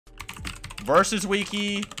Versus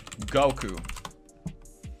Wiki, Goku.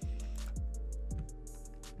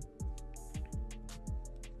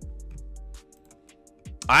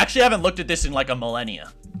 I actually haven't looked at this in like a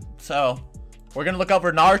millennia. So, we're going to look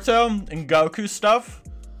over Naruto and Goku stuff,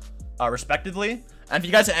 respectively. And if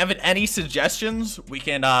you guys have any suggestions, we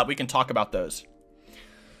can talk about those.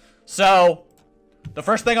 So, the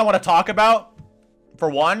first thing I want to talk about, for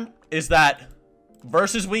one, is that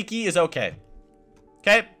Versus Wiki is okay.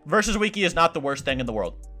 Okay? Versus Wiki is not the worst thing in the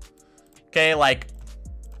world. Okay, like,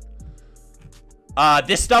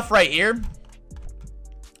 this stuff right here,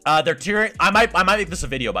 their tiering, I might make this a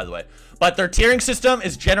video, by the way, but their tiering system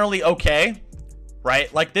is generally okay,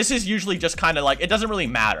 right? Like, this is usually just kind of like, it doesn't really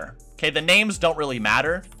matter. Okay, the names don't really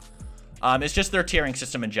matter. It's just their tiering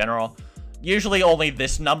system in general. Usually only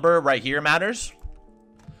this number right here matters.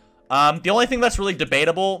 The only thing that's really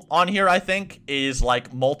debatable on here, I think, is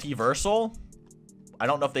like multiversal. I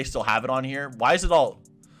don't know if they still have it on here. Why is it all...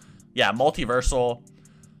 Yeah, multiversal.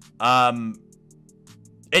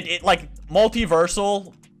 It like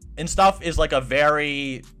multiversal and stuff is like a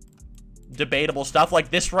very debatable stuff. Like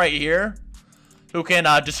this right here, who can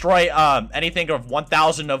destroy anything of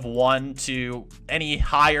 1000 of 1 to any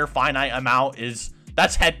higher finite amount, is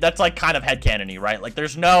that's like kind of headcanon-y, right? Like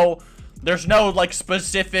there's no like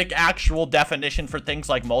specific actual definition for things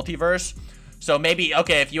like multiverse. So maybe,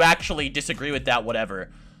 okay, if you actually disagree with that,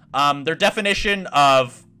 whatever. Their definition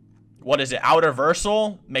of, what is it,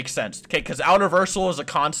 outerversal makes sense. Okay, because outerversal is a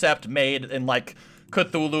concept made in like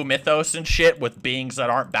Cthulhu mythos and shit, with beings that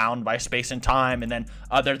aren't bound by space and time, and then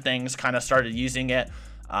other things kind of started using it.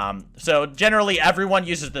 So generally everyone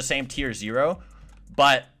uses the same tier 0,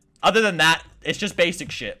 but other than that, it's just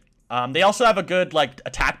basic shit. They also have a good like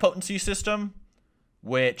attack potency system,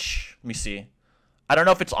 which, let me see, I don't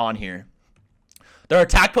know if it's on here. Their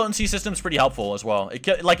attack potency system is pretty helpful as well.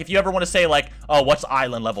 Like if you ever want to say like, oh, what's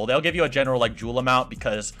island level, they'll give you a general like jewel amount,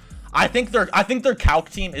 because I think their calc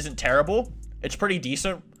team isn't terrible. It's pretty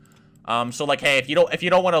decent. So like, hey, if you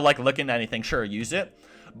don't want to like look into anything, sure, use it.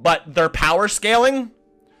 But their power scaling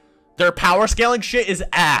shit is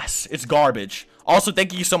ass. It's garbage. Also,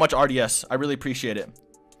 thank you so much, RDS. I really appreciate it.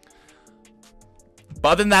 But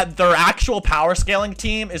other than that, their actual power scaling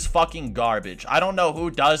team is fucking garbage. I don't know who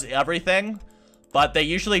does everything, but they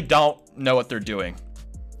usually don't know what they're doing.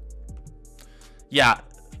 Yeah,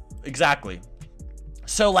 exactly.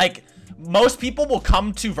 So like, most people will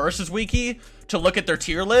come to Versus Wiki to look at their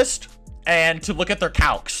tier list and to look at their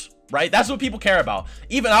calcs, right? That's what people care about.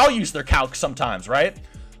 Even I'll use their calcs sometimes, right?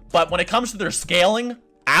 But when it comes to their scaling,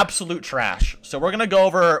 absolute trash. So we're gonna go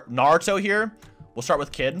over Naruto here. We'll start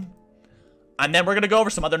with Kid. And then we're gonna go over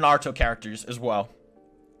some other Naruto characters as well.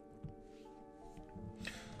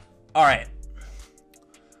 Alright.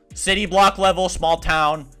 City block level, small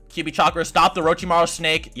town, Kyuubi chakra, stop the Orochimaru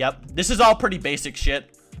snake. Yep. This is all pretty basic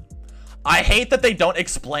shit. I hate that they don't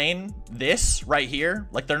explain this right here.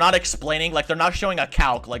 Like, they're not explaining, like, they're not showing a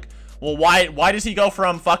calc. Like, well, why does he go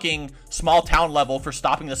from fucking small town level for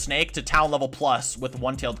stopping the snake to town level plus with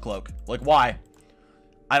one-tailed cloak? Like, why?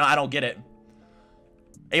 I don't get it.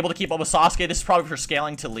 Able to keep up with Sasuke. This is probably for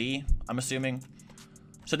scaling to Lee, I'm assuming.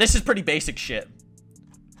 So this is pretty basic shit.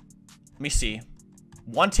 Let me see.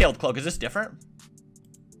 One-tailed cloak. Is this different?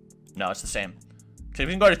 No, it's the same. So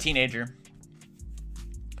we can go to teenager.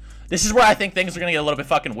 This is where I think things are gonna get a little bit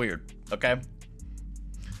fucking weird. Okay.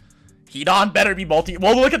 Hidan better be multi.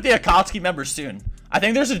 We'll look at the Akatsuki members soon. I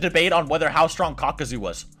think there's a debate on whether how strong Kakazu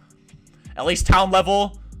was. At least town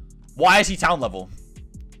level. Why is he town level?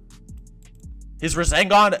 His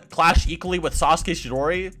Rasengan clashed equally with Sasuke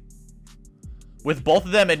Chidori, with both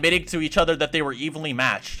of them admitting to each other that they were evenly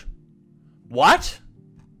matched. What?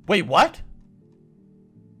 Wait, what?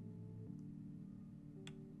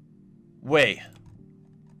 Wait.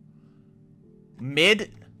 Wait,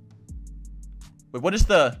 what is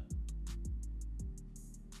the...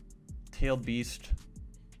 Tailed Beast.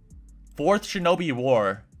 Fourth Shinobi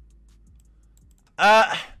War.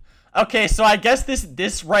 Okay, so I guess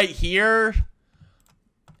this right here...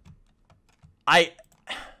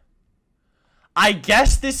 I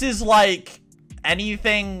guess this is like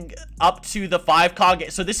anything up to the 5 Kage.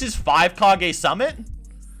 So this is 5 Kage Summit?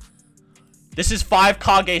 This is 5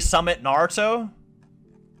 Kage Summit Naruto?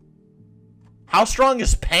 How strong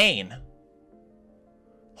is Pain?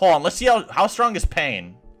 Hold on, let's see how strong is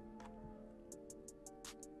Pain.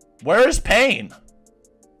 Where is Pain?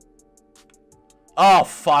 Oh,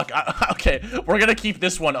 fuck. Okay, we're gonna keep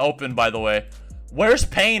this one open, by the way. Where's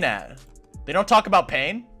Pain at? They don't talk about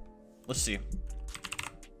Pain? Let's see.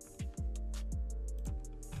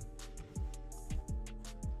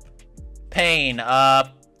 Pain,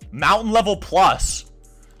 Mountain level plus.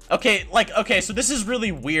 Okay, like, okay, so this is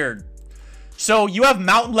really weird. So you have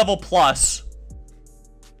mountain level plus.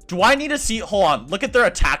 Do I need to see, hold on, look at their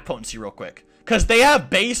attack potency real quick. Because they have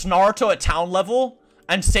base Naruto at town level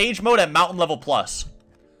and Sage Mode at mountain level plus.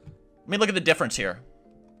 Let me look at the difference here.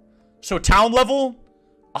 So town level,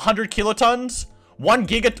 100 kilotons, 1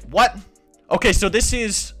 giga, what? Okay, so this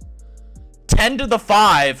is 10 to the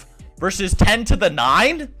 5 versus 10 to the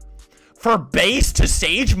 9 for base to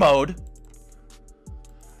Sage Mode.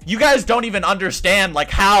 You guys don't even understand,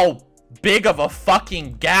 like, how big of a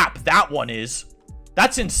fucking gap that one is.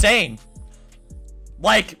 That's insane.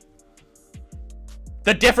 Like,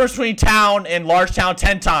 the difference between town and large town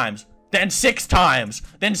 10 times, then 6 times,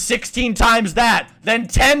 then 16 times that, then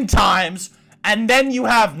 10 times, and then you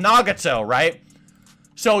have Nagato, right?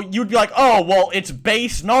 So you'd be like, oh, well, it's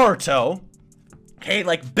base Naruto. Okay,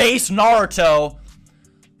 like, base Naruto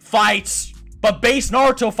fights, but base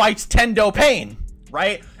Naruto fights Tendo Pain,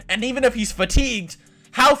 right? And even if he's fatigued,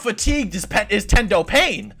 how fatigued is Tendo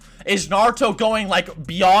Pain? Is Naruto going, like,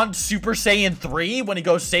 beyond Super Saiyan 3 when he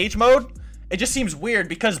goes Sage Mode? It just seems weird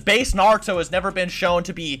because base Naruto has never been shown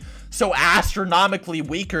to be so astronomically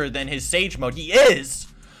weaker than his Sage Mode. He is.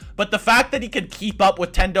 But the fact that he could keep up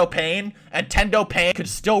with Tendo Pain and Tendo Pain could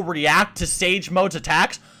still react to Sage Mode's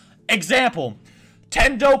attacks. Example,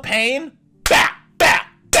 Tendo Pain, bat, bat,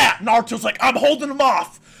 bat. Naruto's like, I'm holding him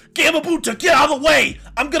off. Gamabuta, get out of the way!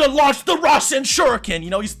 I'm gonna launch the Rasen Shuriken! You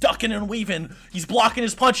know, he's ducking and weaving. He's blocking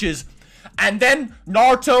his punches. And then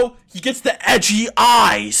Naruto, he gets the edgy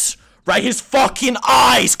eyes. Right? His fucking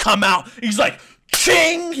eyes come out. He's like,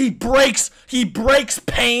 ching! He breaks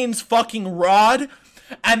Pain's fucking rod.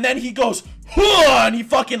 And then he goes, huh! And he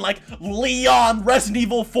fucking, like, Leon Resident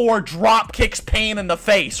Evil 4 drop kicks Pain in the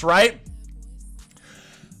face, right?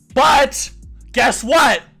 But, guess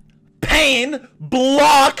what? Pain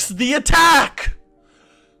blocks the attack.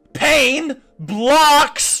 Pain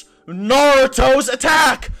blocks Naruto's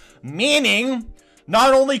attack. Meaning,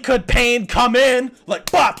 not only could Pain come in,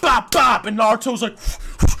 like, bop, bop, bop, and Naruto's like,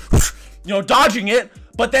 you know, dodging it,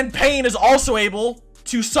 but then Pain is also able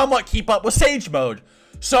to somewhat keep up with Sage Mode.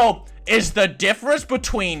 So, is the difference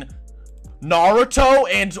between Naruto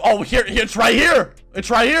and, oh, here, it's right here. It's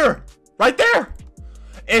right here. Right there.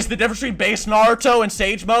 Is the difference between base Naruto and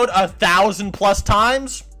Sage Mode 1,000+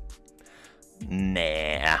 times?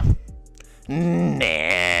 Nah.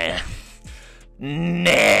 Nah.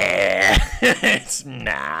 Nah. It's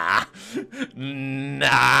nah.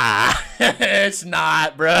 Nah. It's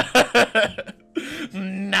not, bruh.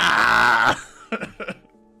 Nah.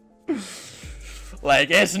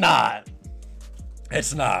 Like, it's not.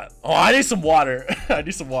 It's not. Oh, I need some water. I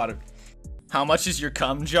need some water. How much is your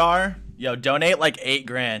cum jar? Yo, donate like 8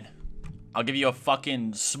 grand. I'll give you a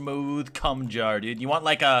fucking smooth cum jar, dude. You want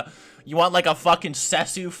like a fucking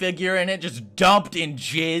Sesu figure in it, just dumped in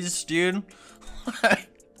jizz, dude?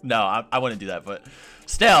 No, I wouldn't do that, but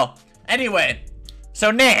still. Anyway,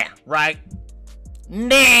 so nah, right?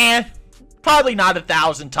 Nah, probably not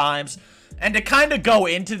 1,000 times. And to kind of go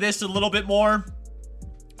into this a little bit more,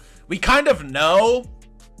 we kind of know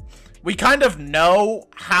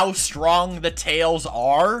how strong the tails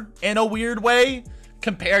are in a weird way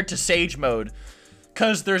compared to Sage Mode.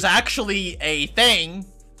 Because there's actually a thing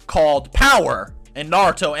called power in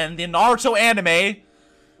Naruto. And the Naruto anime,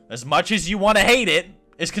 as much as you want to hate it,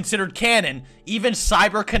 is considered canon. Even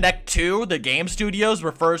CyberConnect 2, the game studios,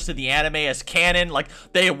 refers to the anime as canon. Like,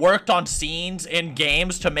 they worked on scenes in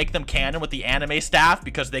games to make them canon with the anime staff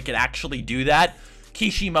because they could actually do that.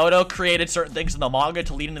 Kishimoto created certain things in the manga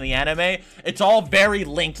to lead into the anime. It's all very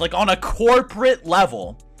linked. Like, on a corporate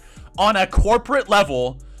level,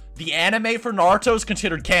 the anime for Naruto is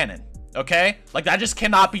considered canon. Okay? Like, that just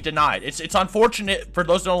cannot be denied. It's unfortunate for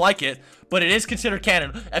those who don't like it, but it is considered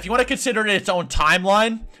canon. If you want to consider it its own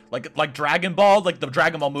timeline, like Dragon Ball, like the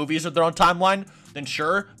Dragon Ball movies are their own timeline, then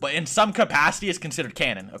sure. But in some capacity, it's considered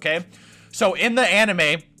canon. Okay? So, in the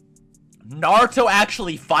anime, Naruto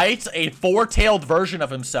actually fights a 4-tailed version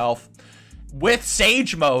of himself with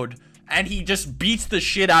Sage Mode, and he just beats the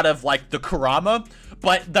shit out of, like, the Kurama.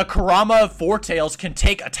 But the Kurama of 4 tails can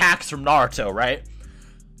take attacks from Naruto, right?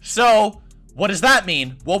 So, what does that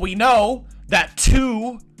mean? Well, we know that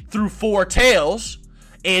 2 through 4 tails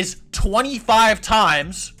is 25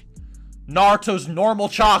 times Naruto's normal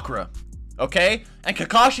chakra, okay? And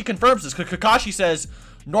Kakashi confirms this, because Kakashi says,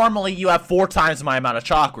 normally you have 4 times my amount of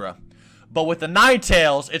chakra. But with the 9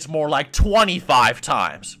 tails, it's more like 25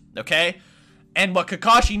 times, okay? And what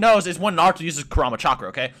Kakashi knows is when Naruto uses Kurama Chakra,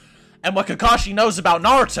 okay? And what Kakashi knows about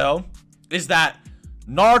Naruto is that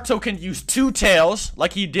Naruto can use 2 tails,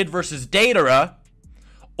 like he did versus Deidara,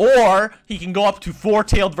 Or he can go up to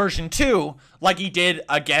four-tailed version 2, like he did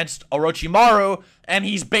against Orochimaru, and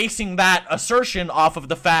he's basing that assertion off of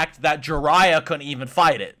the fact that Jiraiya couldn't even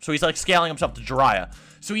fight it. So he's like scaling himself to Jiraiya.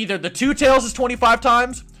 So either the 2 tails is 25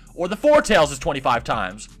 times, or the 4 tails is 25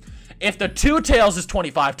 times. If the 2 tails is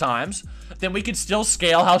 25 times, then we can still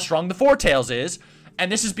scale how strong the 4 tails is,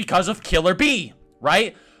 and this is because of Killer Bee,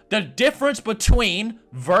 right? The difference between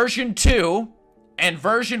version 2 and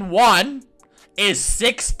version 1 is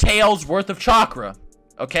 6 tails worth of chakra,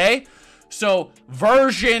 okay? So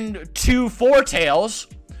version 2 4 tails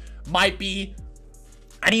might be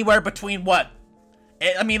anywhere between what?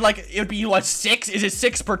 I mean, like, it would be, what, 6? Is it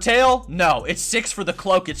 6 per tail? No, it's 6 for the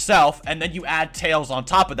cloak itself, and then you add tails on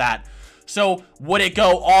top of that. So would it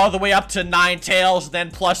go all the way up to 9 tails,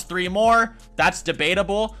 then plus 3 more? That's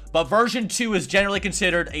debatable, but version 2 is generally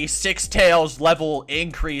considered a 6 tails level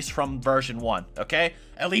increase from version 1, okay?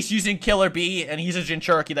 At least using Killer Bee, and he's a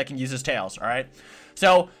Jinchuriki that can use his tails, alright?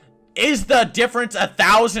 So, is the difference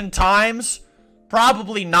 1,000 times?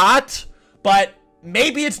 Probably not, but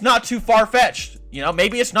maybe it's not too far-fetched. You know,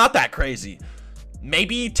 maybe it's not that crazy.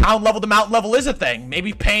 Maybe town level to mountain level is a thing.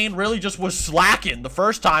 Maybe Pain really just was slacking the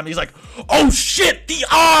first time. He's like, oh shit, the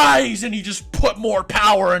eyes! And he just put more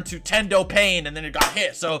power into Tendo Pain, and then it got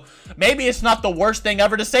hit. So maybe it's not the worst thing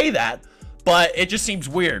ever to say that, but it just seems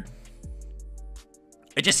weird.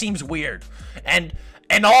 It just seems weird. And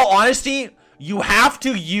in all honesty, you have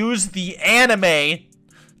to use the anime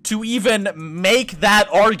to even make that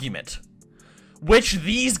argument. Which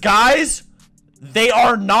these guys, they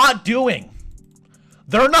are not doing.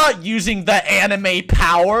 They're not using the anime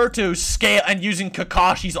power to scale and using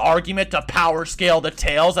Kakashi's argument to power scale the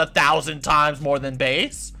tails 1,000 times more than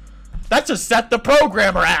base. That's a Seth the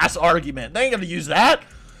Programmer ass argument. They ain't gonna use that.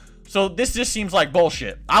 So this just seems like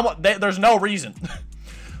bullshit. There's no reason.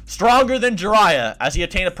 Stronger than Jiraiya as he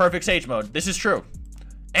attained a perfect Sage Mode. This is true.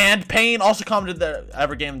 And Pain also commented that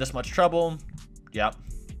ever gave him this much trouble. Yep.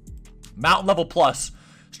 Mountain level plus.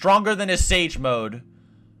 Stronger than his Sage Mode.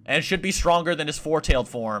 And should be stronger than his 4-tailed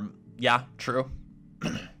form. Yeah, true.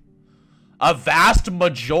 A vast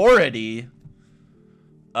majority.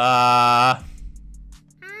 I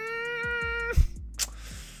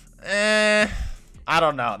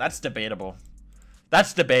don't know. That's debatable.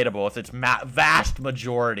 That's debatable if it's vast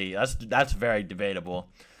majority. That's very debatable.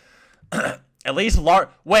 At least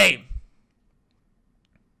wait.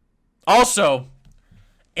 Also,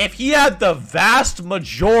 if he had the vast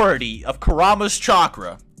majority of Kurama's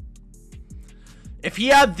chakra, if he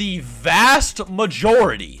had the vast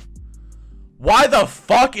majority, why the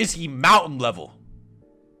fuck is he mountain level?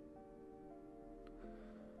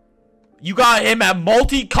 You got him at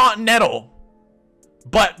multi-continental,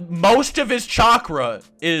 but most of his chakra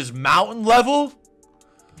is mountain level?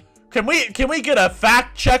 Can we get a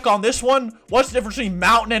fact check on this one? What's the difference between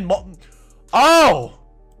mountain and oh!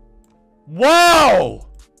 Whoa!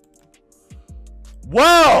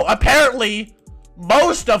 Whoa! Apparently,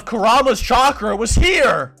 most of Kurama's chakra was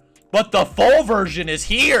here, but the full version is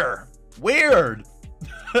here. Weird.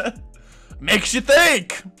 Makes you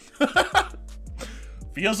think.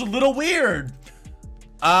 Feels a little weird.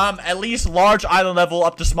 At least large island level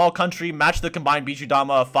up to small country. Match the combined Bijou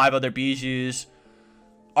Dama of 5 other Bijous.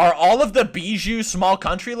 Are all of the Bijou small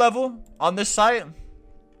country level on this site?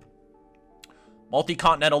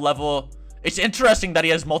 Multi-continental level. It's interesting that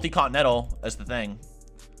he has multi-continental as the thing.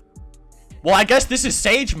 Well, I guess this is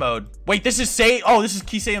Sage Mode. Wait, this is Sage... Oh, this is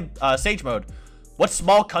Kisei Sage Mode. What's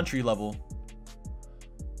small country level?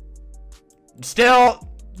 Still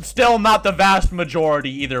not the vast majority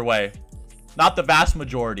either way. Not the vast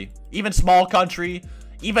majority. Even small country,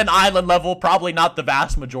 even island level, probably not the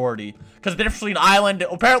vast majority. Because the difference between island...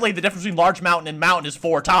 Apparently, the difference between large mountain and mountain is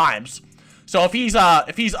 4 times. So if he's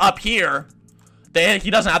up here, then he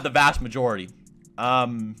doesn't have the vast majority.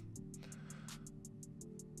 And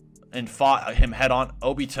fought him head on.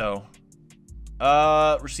 Obito.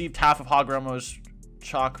 Received half of Hagoromo's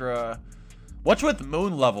chakra. What's with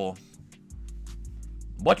moon level?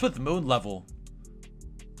 What's with moon level?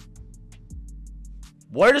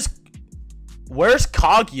 Where's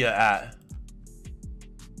Kaguya at?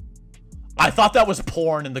 I thought that was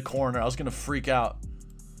porn in the corner. I was gonna freak out.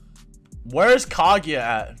 Where's Kaguya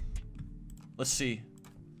at? Let's see.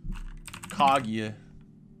 Kaguya.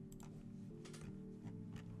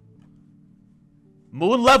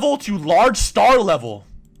 Moon level to large star level.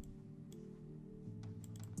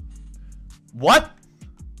 What?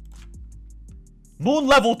 Moon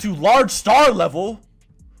level to large star level?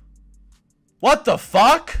 What the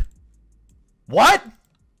fuck? What?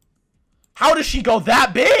 How does she go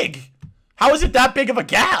that big? How is it that big of a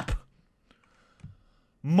gap?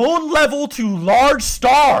 Moon level to large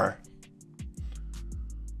star.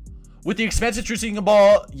 With the expensive true seeking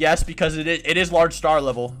ball, yes, because it is large star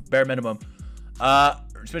level, bare minimum.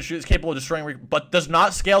 Is capable of destroying, but does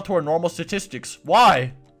not scale to our normal statistics.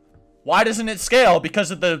 Why? Why doesn't it scale?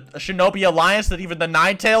 Because of the Shinobi Alliance that even the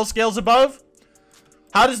Ninetales scales above?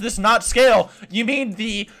 How does this not scale? You mean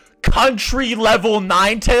the country level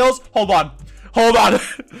Ninetales? Hold on. Hold on.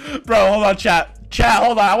 Bro, hold on, chat. Chat,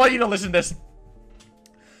 hold on. I want you to listen to this.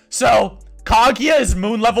 So, Kaguya is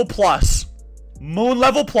moon level plus. Moon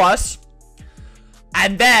level plus.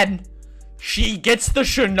 And then she gets the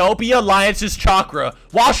Shinobi Alliance's chakra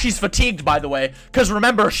while she's fatigued, by the way. Because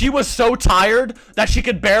remember, she was so tired that she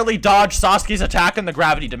could barely dodge Sasuke's attack in the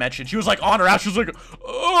gravity dimension. She was like on her ass. She was like,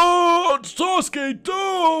 oh, Sasuke,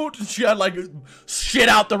 don't. And she had like shit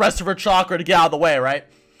out the rest of her chakra to get out of the way, right?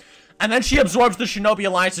 And then she absorbs the Shinobi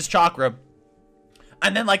Alliance's chakra.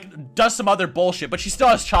 And then like does some other bullshit. But she still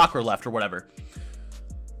has chakra left or whatever.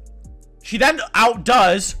 She then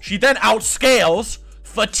outscales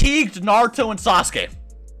fatigued Naruto and Sasuke.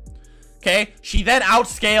 Okay? She then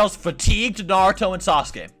outscales fatigued Naruto and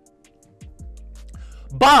Sasuke.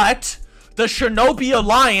 But the Shinobi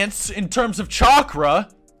Alliance, in terms of chakra,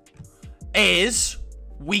 is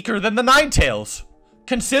weaker than the Ninetales.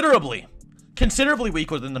 Considerably. Considerably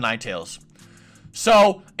weaker than the Ninetales.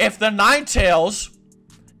 So, if the Ninetales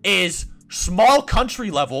is small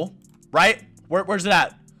country level, right? Where's it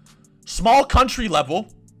at? Small country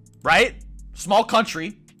level, right? Small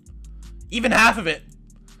country. Even half of it.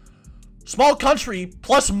 Small country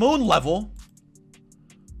plus moon level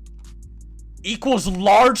equals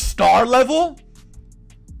large star level.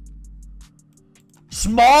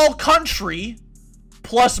 Small country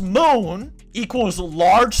plus moon equals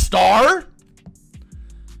large star.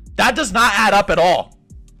 That does not add up at all.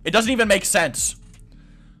 It doesn't even make sense.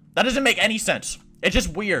 That doesn't make any sense. It's just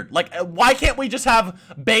weird. Like, why can't we just have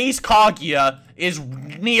base Kaguya is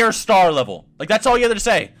near star level? Like, that's all you have to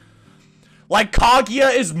say. Like,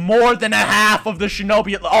 Kaguya is more than a half of the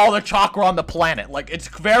Shinobi, all the chakra on the planet. Like, it's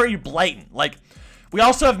very blatant. Like, we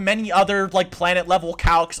also have many other, like, planet level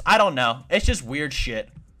calcs. I don't know. It's just weird shit.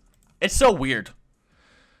 It's so weird.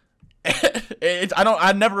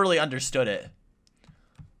 I've never really understood it.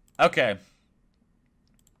 Okay.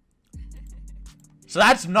 So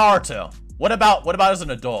that's Naruto. What about as an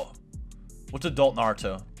adult? What's adult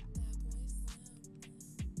Naruto?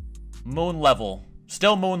 Moon level.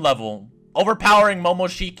 Still moon level. Overpowering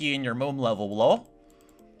Momoshiki in your moon level, lol.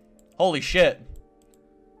 Holy shit.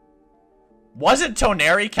 Wasn't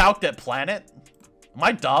Toneri calced at planet? Am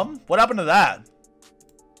I dumb? What happened to that?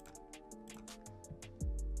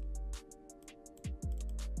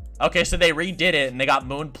 Okay, so they redid it and they got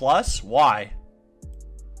moon plus? Why?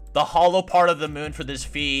 The hollow part of the moon for this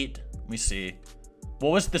feat. Let me see. What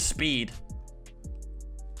was the speed?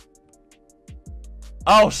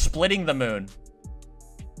 Oh, splitting the moon.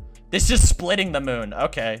 This is splitting the moon.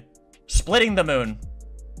 Okay. Splitting the moon.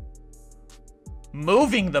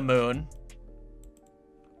 Moving the moon.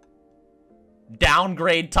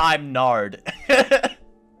 Downgrade time Nard.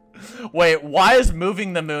 Wait, why is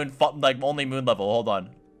moving the moon like only moon level? Hold on.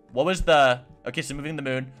 What was the... Okay, so moving the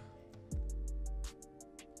moon.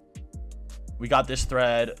 We got this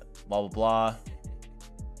thread. Blah, blah, blah.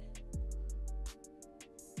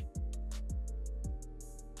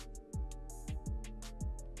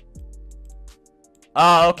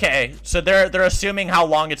 Oh, okay. So they're assuming how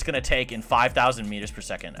long it's gonna take in 5,000 meters per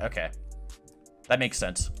second. Okay. That makes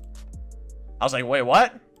sense. I was like, wait,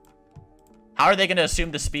 what? How are they gonna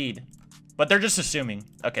assume the speed? But they're just assuming.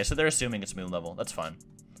 Okay, so they're assuming it's moon level. That's fine.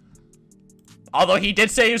 Although he did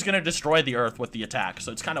say he was gonna destroy the Earth with the attack,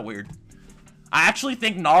 so it's kind of weird. I actually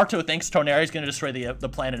think Naruto thinks Toneri is gonna destroy the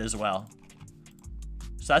planet as well.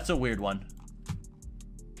 So that's a weird one.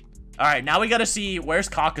 Alright, now we gotta see, where's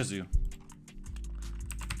Kakazu?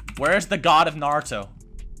 Where's the god of Naruto?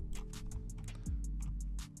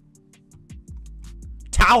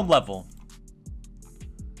 Town level.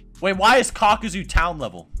 Wait, why is Kakazu town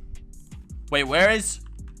level? Wait, where is...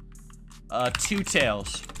 Two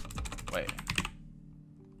Tails? Wait.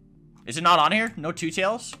 Is it not on here? No Two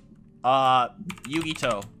Tails?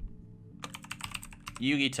 Yugito.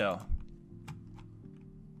 Yugito.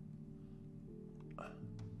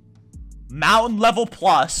 Mountain level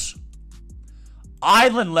plus.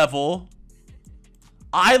 Island level.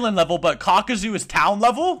 Island level, but Kakazu is town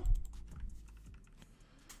level?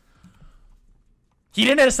 He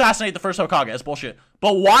didn't assassinate the first Hokage. That's bullshit.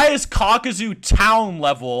 But why is Kakazu town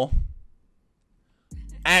level?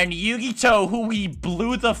 And Yugito, who he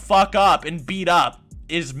blew the fuck up and beat up,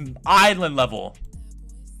 is island level.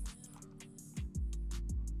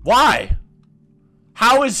 Why?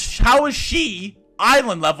 How is she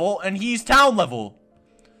island level and he's town level?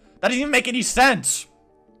 That doesn't even make any sense.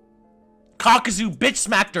 Kakazu bitch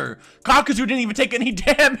smacked her. Kakazu didn't even take any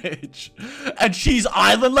damage. And she's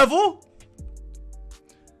island level?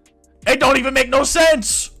 It don't even make no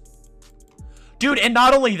sense. Dude, and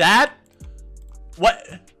not only that, what?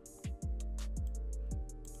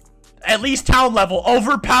 At least town level,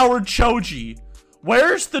 overpowered Choji.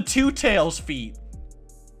 Where's the Two Tails feat?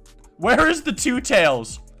 Where is the Two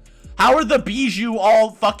Tails? How are the Bijou all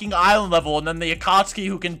fucking island level and then the Akatsuki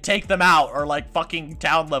who can take them out are like fucking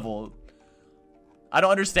town level? I don't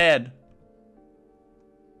understand.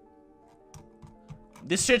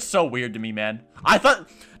 This shit's so weird to me, man. I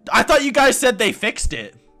thought you guys said they fixed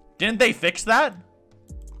it. Didn't they fix that?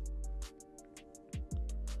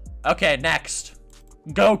 Okay, next.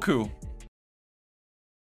 Goku.